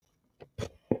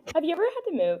Have you ever had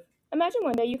to move? Imagine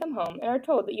one day you come home and are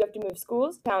told that you have to move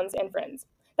schools, towns, and friends.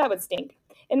 That would stink.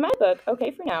 In my book, Okay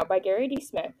for Now by Gary D.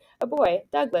 Smith, a boy,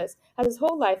 Douglas, has his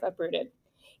whole life uprooted.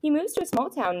 He moves to a small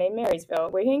town named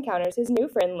Marysville where he encounters his new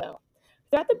friend Lil.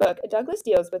 Throughout the book, Douglas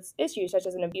deals with issues such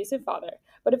as an abusive father,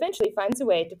 but eventually finds a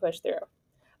way to push through.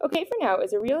 Okay for Now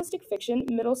is a realistic fiction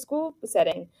middle school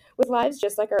setting with lives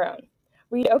just like our own.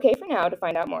 Read Okay for Now to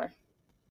find out more.